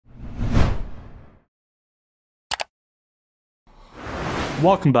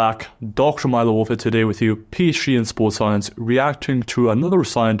Welcome back. Dr. Milo Wolf here today with you, PhD in sports science, reacting to another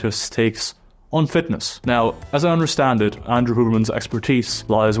scientist's takes on fitness. Now, as I understand it, Andrew Huberman's expertise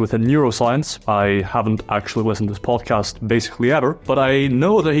lies within neuroscience. I haven't actually listened to this podcast basically ever, but I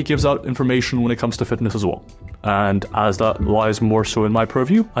know that he gives out information when it comes to fitness as well. And as that lies more so in my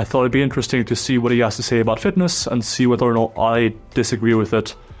purview, I thought it'd be interesting to see what he has to say about fitness and see whether or not I disagree with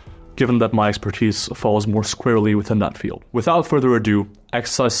it, given that my expertise falls more squarely within that field. Without further ado,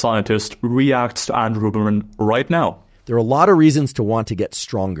 exercise scientist reacts to Andrew Huberman right now. There are a lot of reasons to want to get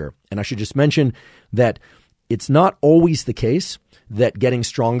stronger. And I should just mention that it's not always the case that getting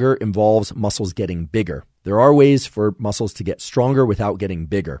stronger involves muscles getting bigger. There are ways for muscles to get stronger without getting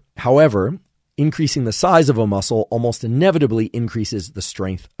bigger. However, increasing the size of a muscle almost inevitably increases the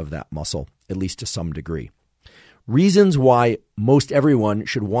strength of that muscle, at least to some degree. Reasons why most everyone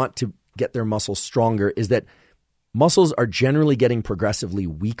should want to get their muscles stronger is that muscles are generally getting progressively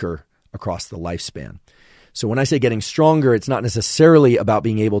weaker across the lifespan. So when I say getting stronger, it's not necessarily about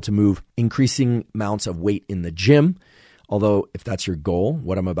being able to move increasing amounts of weight in the gym, although if that's your goal,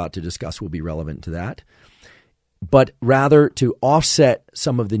 what I'm about to discuss will be relevant to that, but rather to offset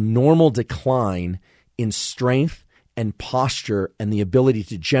some of the normal decline in strength and posture and the ability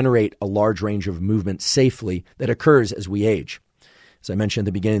to generate a large range of movement safely that occurs as we age. As I mentioned at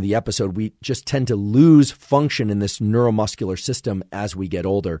the beginning of the episode, we just tend to lose function in this neuromuscular system as we get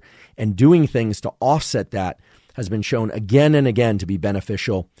older. And doing things to offset that has been shown again and again to be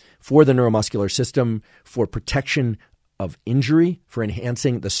beneficial for the neuromuscular system, for protection of injury, for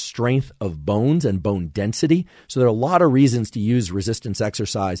enhancing the strength of bones and bone density. So there are a lot of reasons to use resistance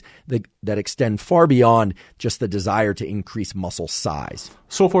exercise that extend far beyond just the desire to increase muscle size.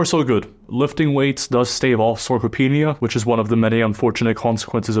 So far, so good. Lifting weights does stave off sarcopenia, which is one of the many unfortunate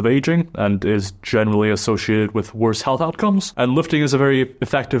consequences of aging and is generally associated with worse health outcomes. And lifting is a very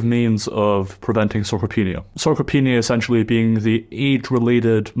effective means of preventing sarcopenia. Sarcopenia essentially being the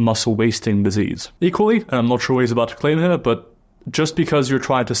age-related muscle wasting disease. Equally, and I'm not sure what he's about to claim here, but just because you're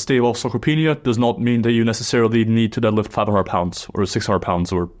trying to stave off sarcopenia does not mean that you necessarily need to deadlift 500 pounds or 600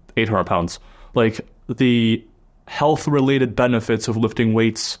 pounds or 800 pounds. Like, the health-related benefits of lifting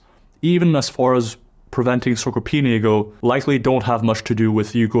weights, even as far as preventing sarcopenia go, likely don't have much to do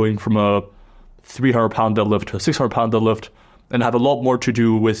with you going from a 300-pound deadlift to a 600-pound deadlift, and have a lot more to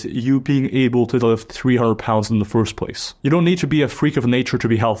do with you being able to lift 300 pounds in the first place. You don't need to be a freak of nature to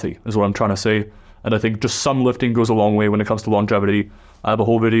be healthy, is what I'm trying to say. And I think just some lifting goes a long way when it comes to longevity. I have a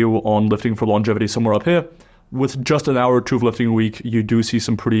whole video on lifting for longevity somewhere up here. With just an hour or two of lifting a week, you do see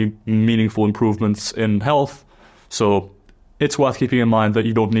some pretty meaningful improvements in health. So it's worth keeping in mind that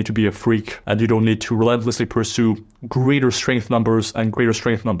you don't need to be a freak and you don't need to relentlessly pursue greater strength numbers and greater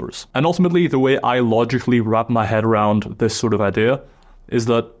strength numbers. And ultimately, the way I logically wrap my head around this sort of idea is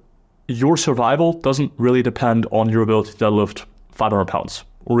that your survival doesn't really depend on your ability to deadlift 500 pounds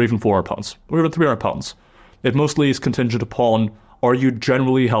or even 400 pounds or even 300 pounds. It mostly is contingent upon, are you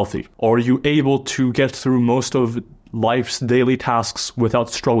generally healthy? Are you able to get through most of life's daily tasks without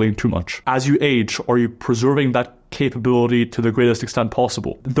struggling too much? As you age, are you preserving that capability to the greatest extent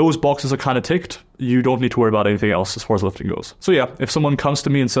possible? Those boxes are kind of ticked. You don't need to worry about anything else as far as lifting goes. So yeah, if someone comes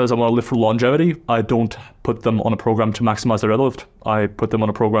to me and says, I want to lift for longevity, I don't put them on a program to maximize their deadlift. I put them on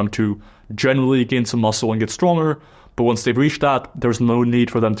a program to generally gain some muscle and get stronger. But once they've reached that, there's no need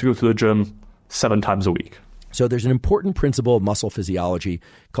for them to go to the gym 7 times a week. So there's an important principle of muscle physiology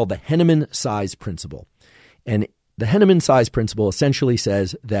called the Henneman size principle. And the Henneman size principle essentially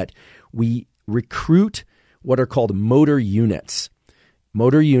says that we recruit what are called motor units.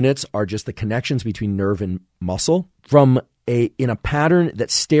 Motor units are just the connections between nerve and muscle in a pattern that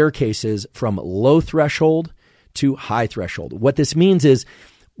staircases from low threshold to high threshold. What this means is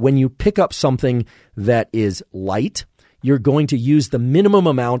when you pick up something that is light, you're going to use the minimum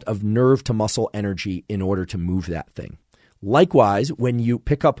amount of nerve to muscle energy in order to move that thing. Likewise, when you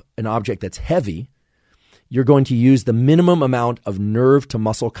pick up an object that's heavy, you're going to use the minimum amount of nerve to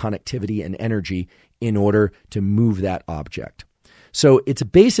muscle connectivity and energy in order to move that object. So it's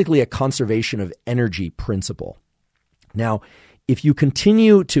basically a conservation of energy principle. Now, if you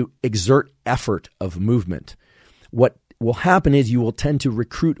continue to exert effort of movement, what will happen is you will tend to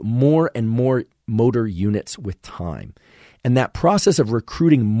recruit more and more motor units with time. And that process of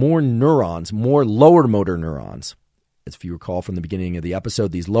recruiting more neurons, more lower motor neurons, as if you recall from the beginning of the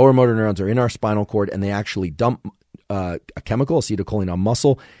episode, these lower motor neurons are in our spinal cord and they actually dump a chemical, acetylcholine, on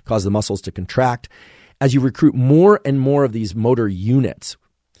muscle, cause the muscles to contract. As you recruit more and more of these motor units,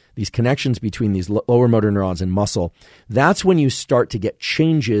 these connections between these lower motor neurons and muscle, that's when you start to get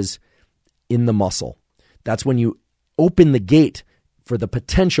changes in the muscle. That's when you open the gate for the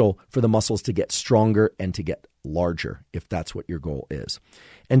potential for the muscles to get stronger and to get larger, if that's what your goal is.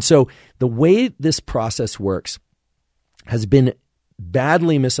 And so the way this process works has been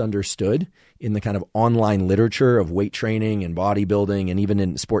badly misunderstood in the kind of online literature of weight training and bodybuilding and even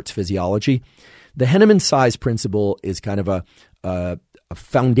in sports physiology. The Henneman size principle is kind of a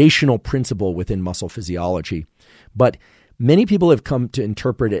foundational principle within muscle physiology, but many people have come to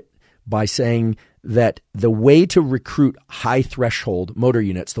interpret it by saying that the way to recruit high threshold motor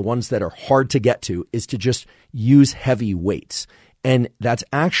units, the ones that are hard to get to, is to just use heavy weights. And that's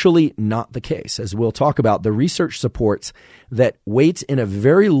actually not the case. As we'll talk about, the research supports that weights in a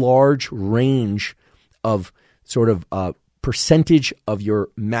very large range of sort of percentage of your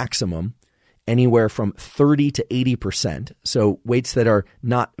maximum, anywhere from 30 to 80%. So weights that are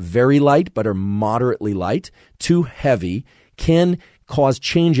not very light but are moderately light to heavy can cause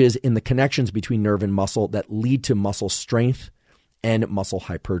changes in the connections between nerve and muscle that lead to muscle strength and muscle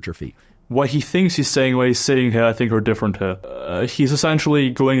hypertrophy. What he thinks he's saying, what he's saying here, I think are different here. He's essentially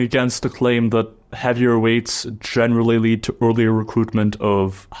going against the claim that heavier weights generally lead to earlier recruitment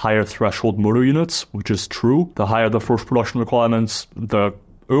of higher threshold motor units, which is true. The higher the force production requirements, the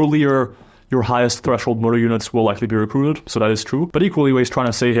earlier your highest threshold motor units will likely be recruited. So that is true. But equally, what he's trying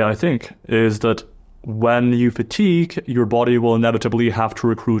to say here, I think, is that when you fatigue, your body will inevitably have to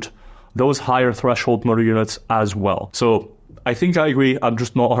recruit those higher threshold motor units as well. So I think I agree. I'm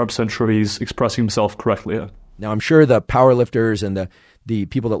just not 100% sure he's expressing himself correctly here. Now, I'm sure the powerlifters and the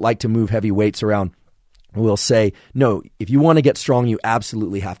people that like to move heavy weights around will say, no, if you want to get strong, you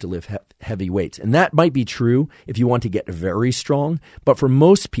absolutely have to lift heavy weights. And that might be true if you want to get very strong. But for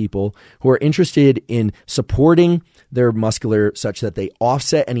most people who are interested in supporting their muscular such that they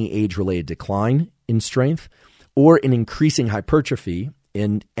offset any age-related decline in strength or in increasing hypertrophy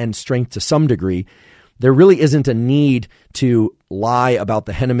and strength to some degree, there really isn't a need to lie about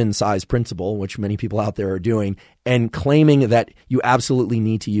the Henneman size principle, which many people out there are doing, and claiming that you absolutely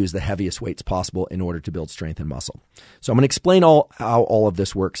need to use the heaviest weights possible in order to build strength and muscle. So I'm going to explain how all of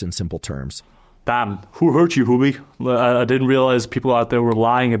this works in simple terms. Damn, who hurt you, Hubie? I didn't realize people out there were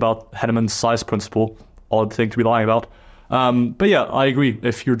lying about Henneman's size principle. Odd thing to be lying about. But yeah, I agree.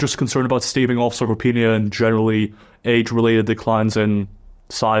 If you're just concerned about staving off sarcopenia and generally age-related declines in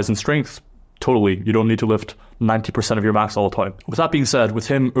size and strength, totally. You don't need to lift 90% of your max all the time. With that being said, with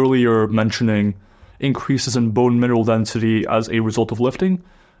him earlier mentioning increases in bone mineral density as a result of lifting,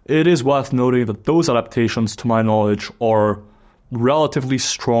 it is worth noting that those adaptations, to my knowledge, are relatively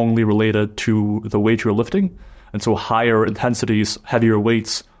strongly related to the weight you're lifting. And so higher intensities, heavier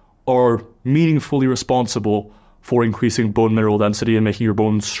weights are meaningfully responsible for increasing bone mineral density and making your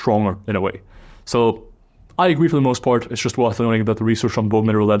bones stronger in a way. So I agree for the most part. It's just worth noting that the research on bone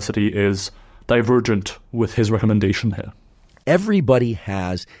mineral density is divergent with his recommendation here. Everybody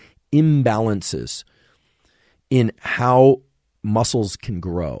has imbalances in how muscles can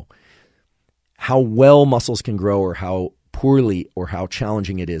grow, how well muscles can grow, or how poorly or how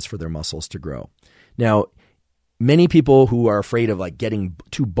challenging it is for their muscles to grow. Now, many people who are afraid of like getting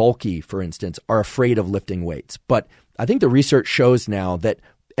too bulky, for instance, are afraid of lifting weights. But I think the research shows now that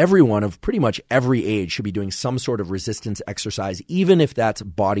everyone of pretty much every age should be doing some sort of resistance exercise, even if that's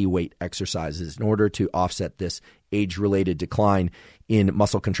body weight exercises, in order to offset this age-related decline in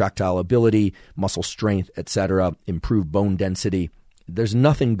muscle contractile ability, muscle strength, etc., improve bone density. There's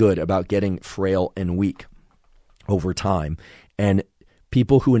nothing good about getting frail and weak over time. And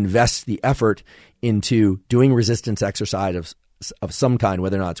people who invest the effort into doing resistance exercise of some kind,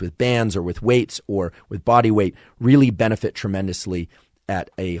 whether or not it's with bands or with weights or with body weight, really benefit tremendously at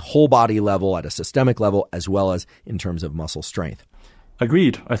a whole body level, at a systemic level, as well as in terms of muscle strength.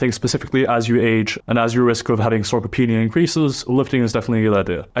 Agreed. I think specifically as you age and as your risk of having sarcopenia increases, lifting is definitely a good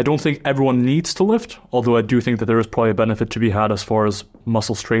idea. I don't think everyone needs to lift, although I do think that there is probably a benefit to be had as far as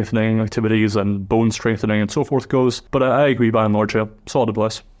muscle strengthening activities and bone strengthening and so forth goes. But I agree by and large, yeah. Solid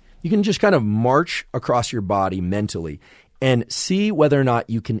advice. You can just kind of march across your body mentally and see whether or not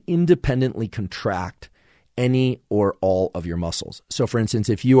you can independently contract any or all of your muscles. So for instance,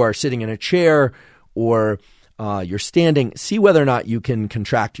 if you are sitting in a chair or you're standing, see whether or not you can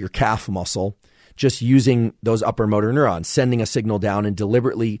contract your calf muscle just using those upper motor neurons, sending a signal down and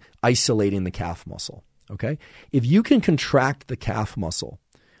deliberately isolating the calf muscle. Okay? If you can contract the calf muscle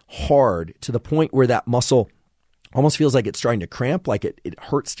hard to the point where that muscle almost feels like it's starting to cramp, like it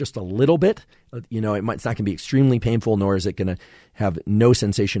hurts just a little bit, it's not going to be extremely painful, nor is it going to have no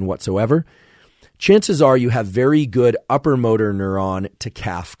sensation whatsoever, chances are you have very good upper motor neuron to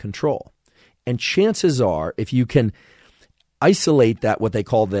calf control. And chances are, if you can isolate that, what they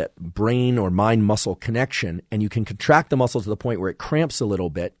call the brain or mind muscle connection, and you can contract the muscle to the point where it cramps a little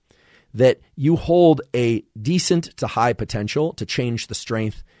bit, that you hold a decent to high potential to change the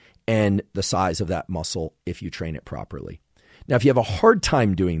strength and the size of that muscle if you train it properly. Now, if you have a hard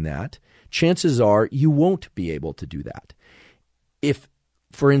time doing that, chances are you won't be able to do that. If,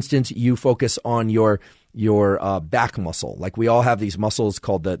 for instance, you focus on your back muscle, like we all have these muscles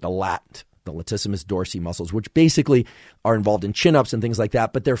called the latissimus dorsi muscles, which basically are involved in chin-ups and things like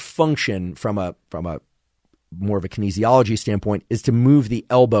that, but their function from a more of a kinesiology standpoint is to move the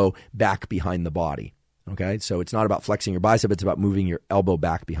elbow back behind the body. Okay, so it's not about flexing your bicep, it's about moving your elbow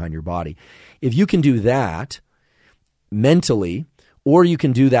back behind your body. If you can do that mentally, or you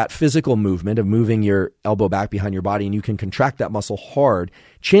can do that physical movement of moving your elbow back behind your body and you can contract that muscle hard,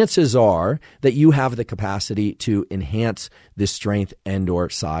 chances are that you have the capacity to enhance the strength and or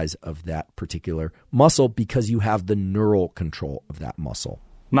size of that particular muscle because you have the neural control of that muscle.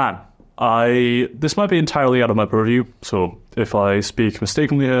 Man, this might be entirely out of my purview, so if I speak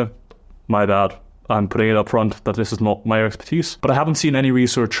mistakenly here, my bad. I'm putting it up front that this is not my expertise, but I haven't seen any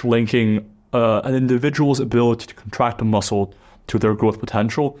research linking an individual's ability to contract a muscle to their growth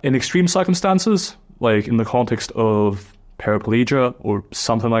potential. In extreme circumstances, like in the context of paraplegia or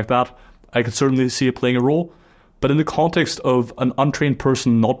something like that, I could certainly see it playing a role. But in the context of an untrained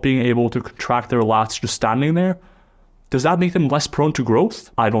person not being able to contract their lats just standing there, does that make them less prone to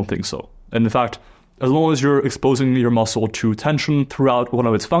growth? I don't think so. And in fact, as long as you're exposing your muscle to tension throughout one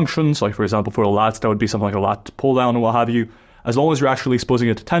of its functions, like for example for the lats, that would be something like a lat pull down or what have you, as long as you're actually exposing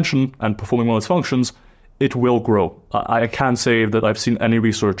it to tension and performing one of its functions, it will grow. I can't say that I've seen any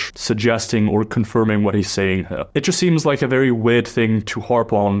research suggesting or confirming what he's saying here. It just seems like a very weird thing to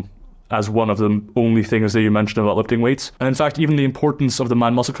harp on as one of the only things that you mentioned about lifting weights. And in fact, even the importance of the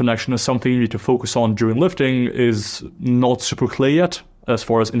mind-muscle connection as something you need to focus on during lifting is not super clear yet as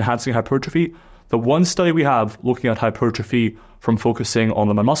far as enhancing hypertrophy. The one study we have looking at hypertrophy from focusing on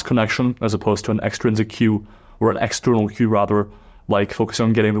the mind-muscle connection as opposed to an extrinsic cue, or an external cue rather, like focusing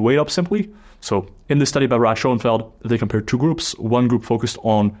on getting the weight up simply. So in this study by Brad Schoenfeld, they compared two groups. One group focused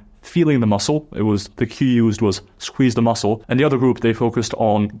on feeling the muscle. The cue used was squeeze the muscle. And the other group, they focused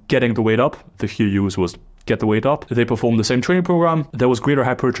on getting the weight up. The cue used was get the weight up. They performed the same training program. There was greater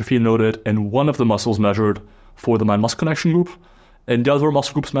hypertrophy noted in one of the muscles measured for the mind-muscle connection group. In the other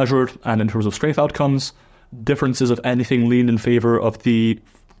muscle groups measured, and in terms of strength outcomes, differences of anything leaned in favor of the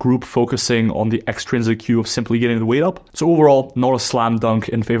group focusing on the extrinsic cue of simply getting the weight up. So overall, not a slam dunk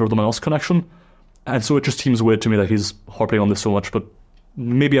in favor of the mind-muscle connection. And so it just seems weird to me that he's harping on this so much, but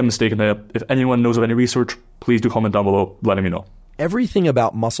maybe I'm mistaken there. If anyone knows of any research, please do comment down below letting me know. Everything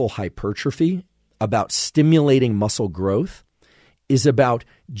about muscle hypertrophy, about stimulating muscle growth, is about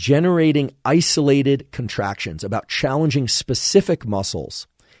generating isolated contractions, about challenging specific muscles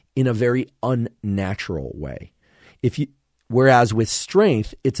in a very unnatural way. Whereas with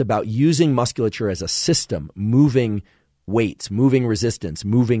strength, it's about using musculature as a system, moving weights, moving resistance,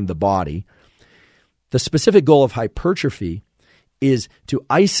 moving the body. The specific goal of hypertrophy is to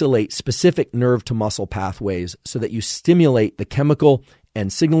isolate specific nerve to muscle pathways so that you stimulate the chemical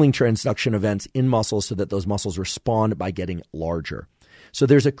and signaling transduction events in muscles so that those muscles respond by getting larger. So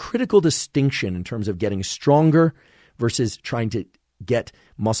there's a critical distinction in terms of getting stronger versus trying to get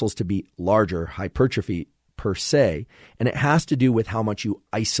muscles to be larger, hypertrophy per se, and it has to do with how much you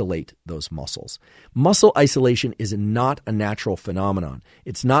isolate those muscles. Muscle isolation is not a natural phenomenon.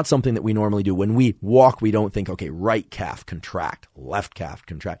 It's not something that we normally do. When we walk, we don't think, okay, right calf contract, left calf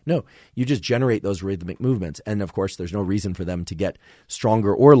contract. No, you just generate those rhythmic movements. And of course, there's no reason for them to get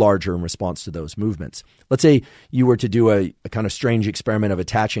stronger or larger in response to those movements. Let's say you were to do a kind of strange experiment of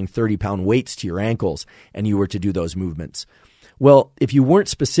attaching 30-pound weights to your ankles and you were to do those movements. Well, if you weren't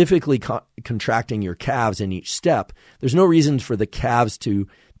specifically contracting your calves in each step, there's no reason for the calves to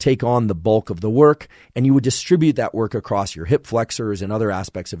take on the bulk of the work, and you would distribute that work across your hip flexors and other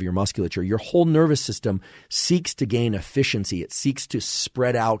aspects of your musculature. Your whole nervous system seeks to gain efficiency. It seeks to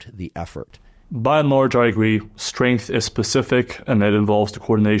spread out the effort. By and large, I agree. Strength is specific, and it involves the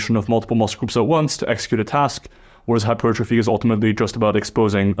coordination of multiple muscle groups at once to execute a task, whereas hypertrophy is ultimately just about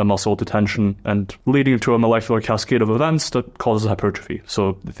exposing a muscle to tension and leading to a molecular cascade of events that causes hypertrophy.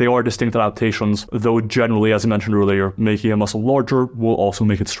 So they are distinct adaptations, though generally, as I mentioned earlier, making a muscle larger will also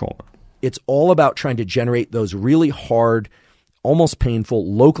make it stronger. It's all about trying to generate those really hard, almost painful,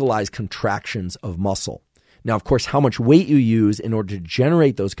 localized contractions of muscle. Now, of course, how much weight you use in order to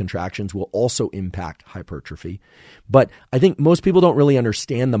generate those contractions will also impact hypertrophy. But I think most people don't really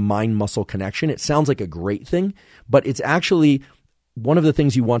understand the mind-muscle connection. It sounds like a great thing, but it's actually one of the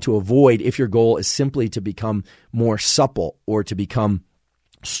things you want to avoid if your goal is simply to become more supple or to become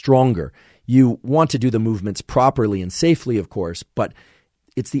stronger. You want to do the movements properly and safely, of course, but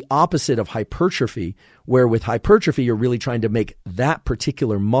it's the opposite of hypertrophy, where with hypertrophy, you're really trying to make that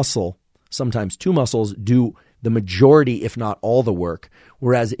particular muscle, sometimes two muscles, do the majority, if not all the work.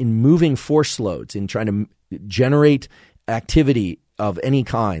 Whereas in moving force loads, in trying to generate activity of any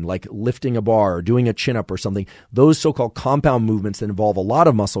kind, like lifting a bar or doing a chin-up or something, those so-called compound movements that involve a lot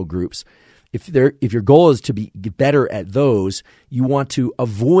of muscle groups, if your goal is to get better at those, you want to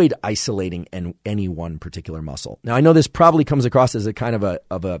avoid isolating any one particular muscle. Now, I know this probably comes across as a kind of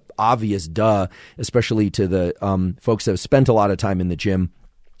a obvious duh, especially to the folks that have spent a lot of time in the gym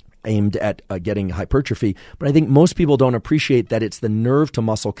aimed at getting hypertrophy. But I think most people don't appreciate that it's the nerve to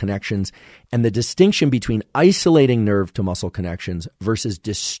muscle connections and the distinction between isolating nerve to muscle connections versus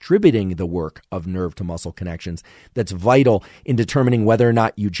distributing the work of nerve to muscle connections that's vital in determining whether or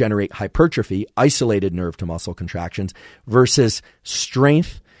not you generate hypertrophy, isolated nerve to muscle contractions, versus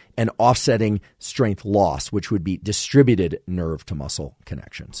strength and offsetting strength loss, which would be distributed nerve to muscle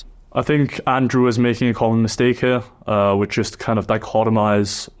connections. I think Andrew is making a common mistake here, which is to kind of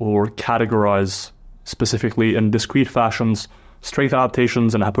dichotomize or categorize specifically in discrete fashions strength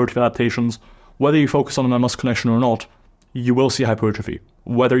adaptations and hypertrophy adaptations. Whether you focus on a muscle connection or not, you will see hypertrophy.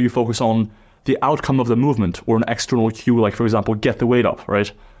 Whether you focus on the outcome of the movement or an external cue, like for example, get the weight up, right?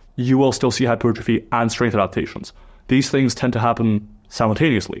 You will still see hypertrophy and strength adaptations. These things tend to happen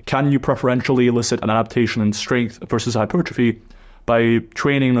simultaneously. Can you preferentially elicit an adaptation in strength versus hypertrophy by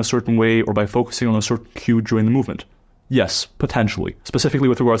training in a certain way or by focusing on a certain cue during the movement? Yes, potentially. Specifically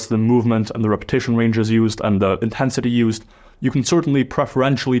with regards to the movement and the repetition ranges used and the intensity used, you can certainly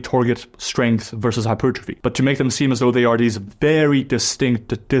preferentially target strength versus hypertrophy. But to make them seem as though they are these very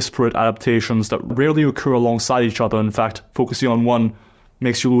distinct, disparate adaptations that rarely occur alongside each other, in fact, focusing on one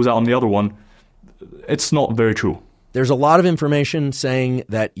makes you lose out on the other one, it's not very true. There's a lot of information saying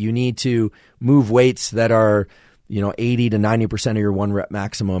that you need to move weights that are 80 to 90% of your one rep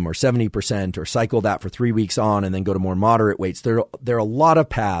maximum or 70%, or cycle that for 3 weeks on and then go to more moderate weights. There are a lot of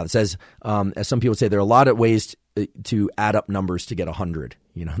paths. As some people say, there are a lot of ways to add up numbers to get 100.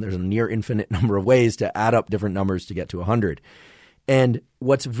 There's a near infinite number of ways to add up different numbers to get to 100. And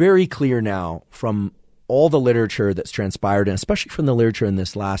what's very clear now from all the literature that's transpired, and especially from the literature in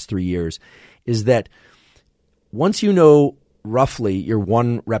this last 3 years, is that once you know roughly your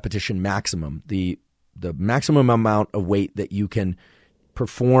one repetition maximum, the maximum amount of weight that you can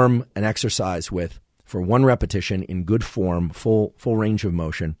perform an exercise with for one repetition in good form, full range of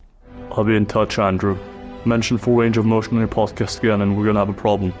motion. I'll be in touch, Andrew. Mention full range of motion in your podcast again and we're going to have a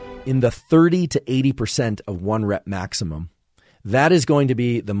problem. In the 30 to 80% of one rep maximum, that is going to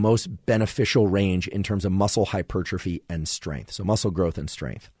be the most beneficial range in terms of muscle hypertrophy and strength, so muscle growth and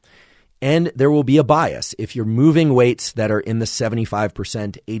strength. And there will be a bias. If you're moving weights that are in the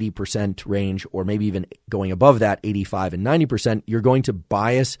 75%, 80% range, or maybe even going above that, 85 and 90%, you're going to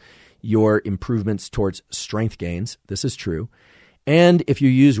bias your improvements towards strength gains. This is true. And if you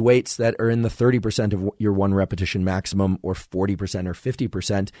use weights that are in the 30% of your one repetition maximum, or 40% or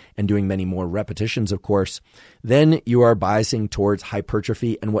 50%, and doing many more repetitions, of course, then you are biasing towards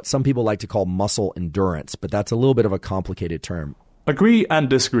hypertrophy and what some people like to call muscle endurance. But that's a little bit of a complicated term. Agree and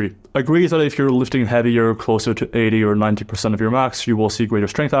disagree. Agree that if you're lifting heavier, closer to 80 or 90% of your max, you will see greater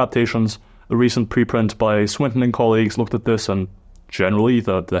strength adaptations. A recent preprint by Swinton and colleagues looked at this, and generally,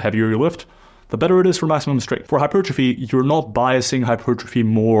 the heavier you lift, the better it is for maximum strength. For hypertrophy, you're not biasing hypertrophy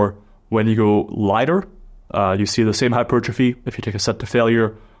more when you go lighter. You see the same hypertrophy if you take a set to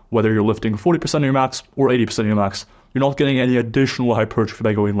failure, whether you're lifting 40% of your max or 80% of your max. You're not getting any additional hypertrophy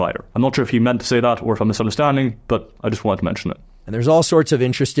by going lighter. I'm not sure if he meant to say that or if I'm misunderstanding, but I just wanted to mention it. And there's all sorts of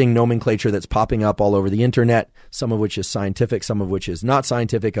interesting nomenclature that's popping up all over the internet, some of which is scientific, some of which is not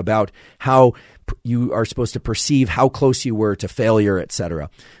scientific, about how you are supposed to perceive how close you were to failure, etc.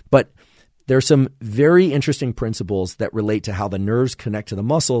 But there's some very interesting principles that relate to how the nerves connect to the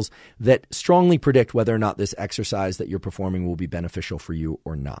muscles that strongly predict whether or not this exercise that you're performing will be beneficial for you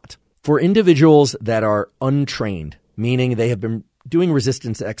or not. For individuals that are untrained, meaning they have been doing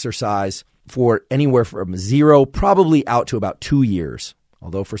resistance exercise for anywhere from 0 probably out to about 2 years,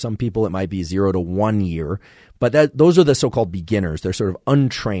 although for some people it might be 0 to 1 year, but those are the so-called beginners. They're sort of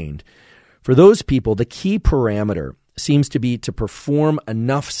untrained. For those people, the key parameter seems to be to perform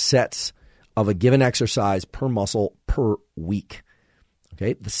enough sets of a given exercise per muscle per week.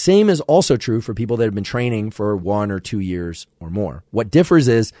 Okay. The same is also true for people that have been training for 1 or 2 years or more. What differs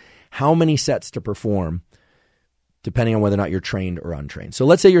is how many sets to perform depending on whether or not you're trained or untrained. So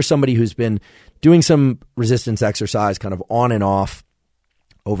let's say you're somebody who's been doing some resistance exercise kind of on and off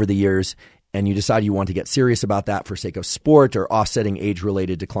over the years, and you decide you want to get serious about that for sake of sport or offsetting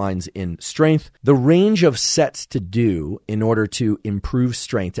age-related declines in strength, the range of sets to do in order to improve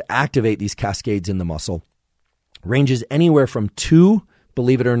strength, to activate these cascades in the muscle, ranges anywhere from 2,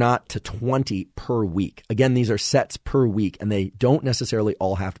 believe it or not, to 20 per week. Again, these are sets per week, and they don't necessarily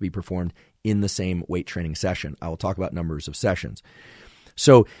all have to be performed in the same weight training session. I will talk about numbers of sessions.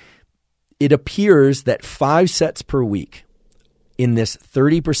 So it appears that 5 sets per week in this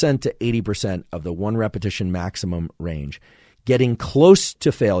 30% to 80% of the 1 repetition maximum range, getting close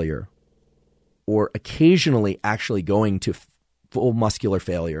to failure or occasionally actually going to full muscular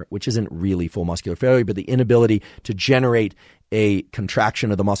failure, which isn't really full muscular failure, but the inability to generate a contraction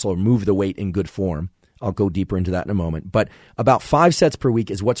of the muscle or move the weight in good form. I'll go deeper into that in a moment. But about 5 sets per week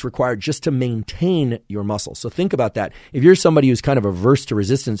is what's required just to maintain your muscle. So think about that. If you're somebody who's kind of averse to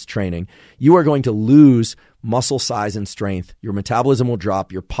resistance training, you are going to lose muscle size and strength. Your metabolism will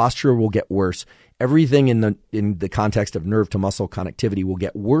drop. Your posture will get worse. Everything in the context of nerve to muscle connectivity will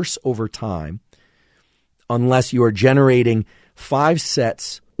get worse over time unless you are generating 5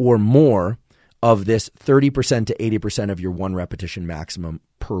 sets or more of this 30% to 80% of your 1 repetition maximum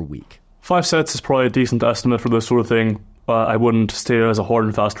per week. 5 sets is probably a decent estimate for this sort of thing. I wouldn't state it as a hard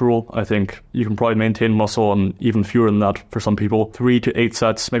and fast rule. I think you can probably maintain muscle on even fewer than that for some people. 3 to 8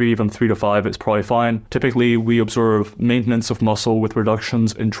 sets, maybe even 3 to 5 is probably fine. Typically, we observe maintenance of muscle with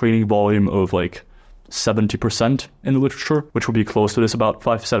reductions in training volume of like 70% in the literature, which would be close to this about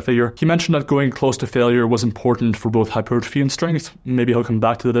 5 set figure. He mentioned that going close to failure was important for both hypertrophy and strength. Maybe he'll come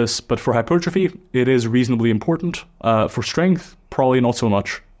back to this, but for hypertrophy, it is reasonably important. For strength, probably not so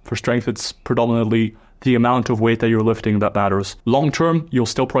much. For strength, it's predominantly the amount of weight that you're lifting that matters. Long term, you'll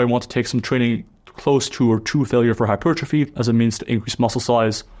still probably want to take some training close to or to failure for hypertrophy as a means to increase muscle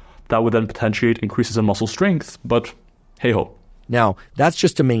size. That would then potentiate increases in muscle strength, but hey-ho. Now, that's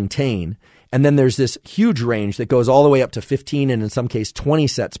just to maintain. And then there's this huge range that goes all the way up to 15 and in some case 20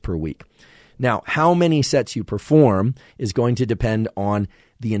 sets per week. Now, how many sets you perform is going to depend on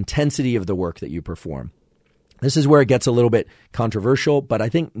the intensity of the work that you perform. This is where it gets a little bit controversial, but I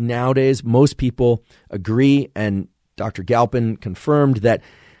think nowadays most people agree, and Dr. Galpin confirmed that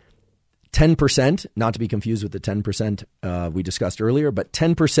 10%, not to be confused with the 10% we discussed earlier, but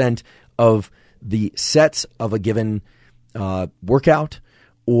 10% of the sets of a given workout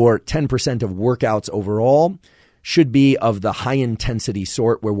or 10% of workouts overall should be of the high intensity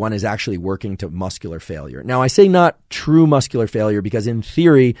sort where one is actually working to muscular failure. Now, I say not true muscular failure because in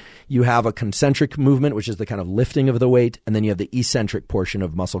theory, you have a concentric movement, which is the kind of lifting of the weight, and then you have the eccentric portion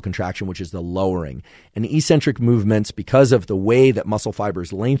of muscle contraction, which is the lowering. And eccentric movements, because of the way that muscle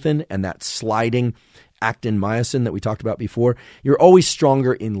fibers lengthen and that sliding actin-myosin that we talked about before, you're always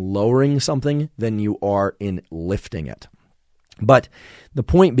stronger in lowering something than you are in lifting it. But the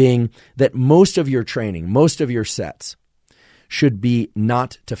point being that most of your training, most of your sets should be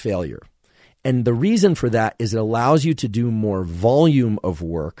not to failure. And the reason for that is it allows you to do more volume of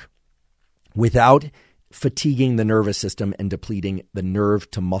work without fatiguing the nervous system and depleting the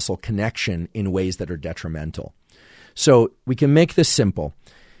nerve to muscle connection in ways that are detrimental. So we can make this simple.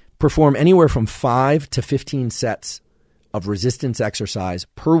 Perform anywhere from 5 to 15 sets of resistance exercise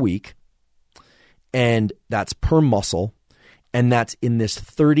per week, and that's per muscle. And that's in this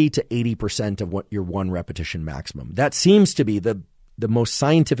 30 to 80% of what your 1 repetition maximum. That seems to be the most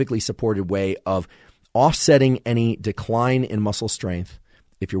scientifically supported way of offsetting any decline in muscle strength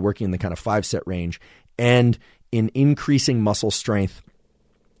if you're working in the kind of 5 set range, and in increasing muscle strength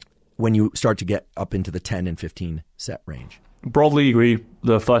when you start to get up into the 10 and 15 set range. Broadly agree,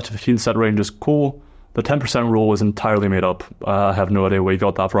 the 5 to 15 set range is cool. The 10% rule is entirely made up. I have no idea where you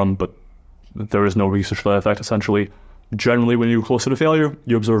got that from, but there is no research for that effect essentially. Generally, when you're closer to failure,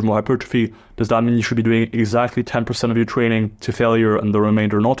 you observe more hypertrophy. Does that mean you should be doing exactly 10% of your training to failure and the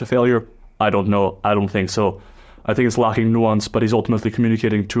remainder not to failure? I don't know. I don't think so. I think it's lacking nuance, but he's ultimately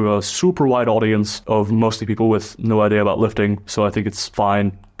communicating to a super wide audience of mostly people with no idea about lifting. So I think it's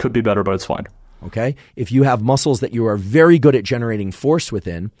fine. Could be better, but it's fine. Okay. If you have muscles that you are very good at generating force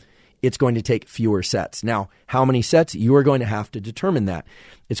within, it's going to take fewer sets. Now, how many sets? You are going to have to determine that.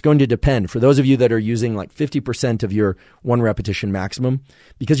 It's going to depend. For those of you that are using like 50% of your 1 repetition maximum,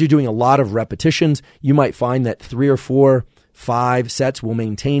 because you're doing a lot of repetitions, you might find that 3 or 4, 5 sets will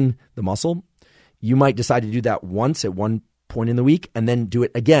maintain the muscle. You might decide to do that once at one point in the week and then do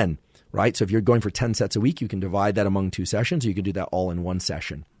it again, right? So if you're going for 10 sets a week, you can divide that among 2 sessions, or you can do that all in one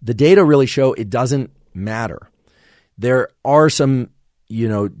session. The data really show it doesn't matter. There are some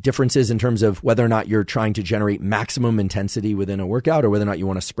differences in terms of whether or not you're trying to generate maximum intensity within a workout or whether or not you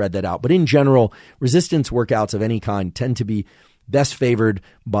want to spread that out. But in general, resistance workouts of any kind tend to be best favored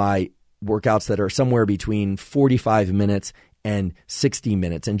by workouts that are somewhere between 45 minutes and 60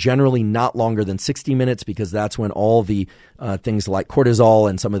 minutes, and generally not longer than 60 minutes, because that's when all the things like cortisol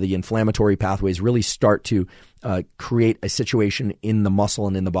and some of the inflammatory pathways really start to create a situation in the muscle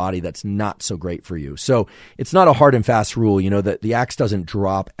and in the body that's not so great for you. So it's not a hard and fast rule, that the axe doesn't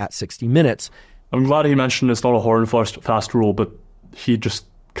drop at 60 minutes. I'm glad he mentioned it's not a hard and fast rule, but he just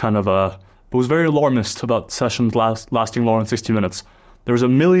kind of was very alarmist about sessions lasting longer than 60 minutes. There's a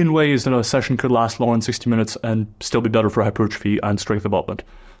million ways that a session could last longer than 60 minutes and still be better for hypertrophy and strength development.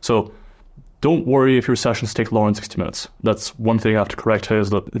 So don't worry if your sessions take longer than 60 minutes. That's one thing I have to correct here,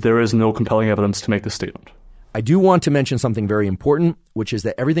 is that there is no compelling evidence to make this statement. I do want to mention something very important, which is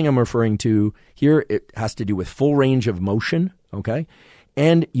that everything I'm referring to here, it has to do with full range of motion, okay?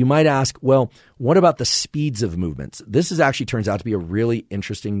 And you might ask, well, what about the speeds of movements? This actually turns out to be a really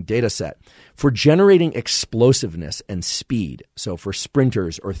interesting data set. For generating explosiveness and speed, so for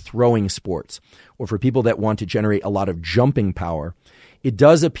sprinters or throwing sports, or for people that want to generate a lot of jumping power, it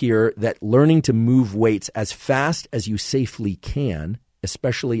does appear that learning to move weights as fast as you safely can,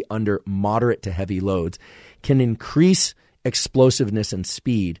 especially under moderate to heavy loads, can increase explosiveness and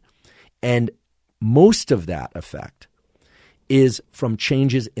speed. And most of that effect is from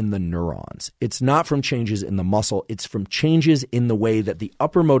changes in the neurons. It's not from changes in the muscle. It's from changes in the way that the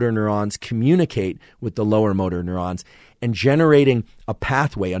upper motor neurons communicate with the lower motor neurons, and generating a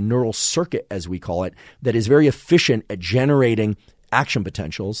pathway, a neural circuit, as we call it, that is very efficient at generating action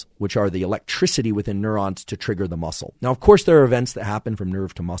potentials, which are the electricity within neurons to trigger the muscle. Now, of course, there are events that happen from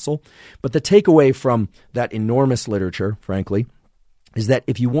nerve to muscle, but the takeaway from that enormous literature, frankly, is that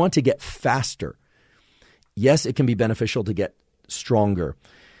if you want to get faster, yes, it can be beneficial to get stronger.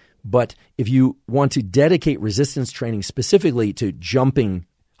 But if you want to dedicate resistance training specifically to jumping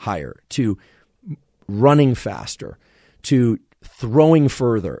higher, to running faster, to throwing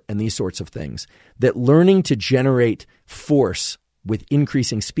further, and these sorts of things, that learning to generate force with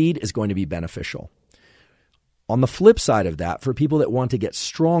increasing speed is going to be beneficial. On the flip side of that, for people that want to get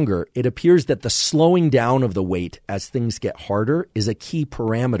stronger, it appears that the slowing down of the weight as things get harder is a key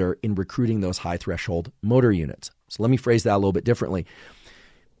parameter in recruiting those high threshold motor units. So let me phrase that a little bit differently.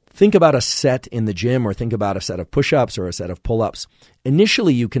 Think about a set in the gym, or think about a set of push-ups or a set of pull-ups.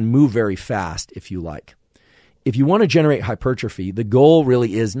 Initially, you can move very fast if you like. If you want to generate hypertrophy, the goal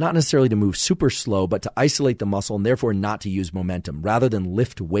really is not necessarily to move super slow, but to isolate the muscle and therefore not to use momentum. Rather than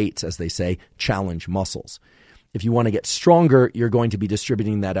lift weights, as they say, challenge muscles. If you want to get stronger, you're going to be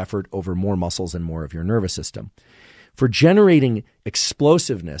distributing that effort over more muscles and more of your nervous system. For generating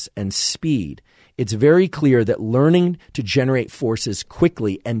explosiveness and speed, it's very clear that learning to generate forces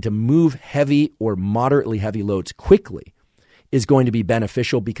quickly and to move heavy or moderately heavy loads quickly is going to be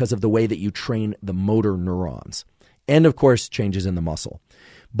beneficial because of the way that you train the motor neurons. And of course, changes in the muscle.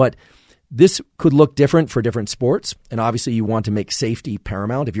 But this could look different for different sports. And obviously you want to make safety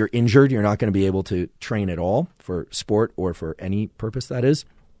paramount. If you're injured, you're not going to be able to train at all for sport or for any purpose, that is.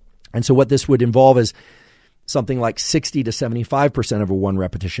 And so what this would involve is something like 60 to 75% of a one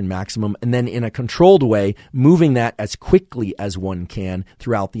repetition maximum, and then in a controlled way, moving that as quickly as one can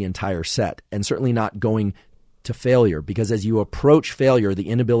throughout the entire set, and certainly not going to failure, because as you approach failure, the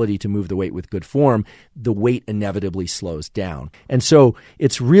inability to move the weight with good form, the weight inevitably slows down. And so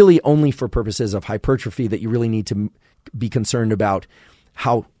it's really only for purposes of hypertrophy that you really need to be concerned about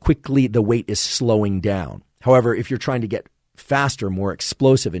how quickly the weight is slowing down. However, if you're trying to get faster, more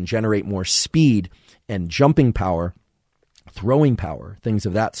explosive, and generate more speed and jumping power, throwing power, things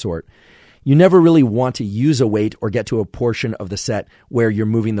of that sort, you never really want to use a weight or get to a portion of the set where you're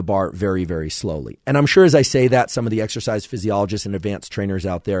moving the bar very, very slowly. And I'm sure as I say that, some of the exercise physiologists and advanced trainers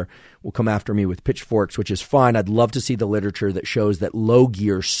out there will come after me with pitchforks, which is fine. I'd love to see the literature that shows that low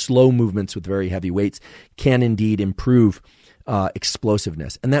gear, slow movements with very heavy weights can indeed improve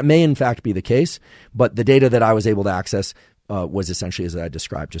explosiveness. And that may in fact be the case, but the data that I was able to access was essentially as I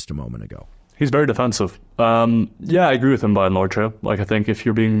described just a moment ago. He's very defensive. Yeah, I agree with him by and large. Like, I think if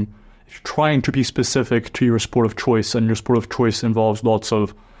you're trying to be specific to your sport of choice, and your sport of choice involves lots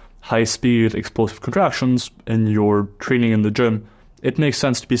of high-speed, explosive contractions in your training in the gym, it makes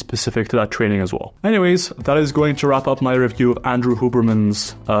sense to be specific to that training as well. Anyways, that is going to wrap up my review of Andrew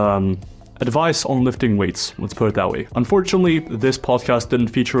Huberman's advice on lifting weights, let's put it that way. Unfortunately, this podcast didn't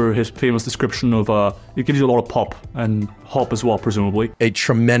feature his famous description of it gives you a lot of pop and hop as well, presumably. A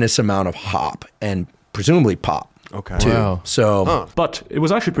tremendous amount of hop and presumably pop. Okay. Too. Wow. So, But it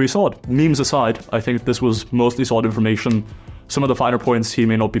was actually pretty solid. Memes aside, I think this was mostly solid information. Some of the finer points he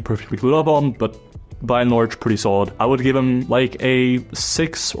may not be perfectly clued up on, but by and large, pretty solid. I would give him like a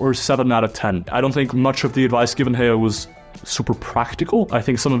 6 or 7 out of 10. I don't think much of the advice given here was super practical. I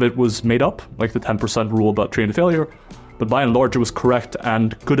think some of it was made up, like the 10% rule about training to failure, but by and large it was correct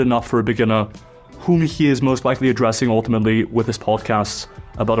and good enough for a beginner whom he is most likely addressing ultimately with his podcasts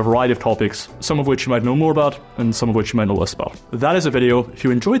about a variety of topics, some of which you might know more about and some of which you might know less about. That is a video. If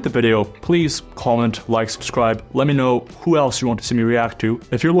you enjoyed the video, please comment, like, subscribe. Let me know who else you want to see me react to.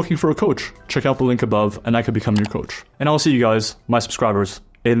 If you're looking for a coach, check out the link above and I could become your coach. And I'll see you guys, my subscribers,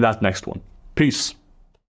 in that next one. Peace.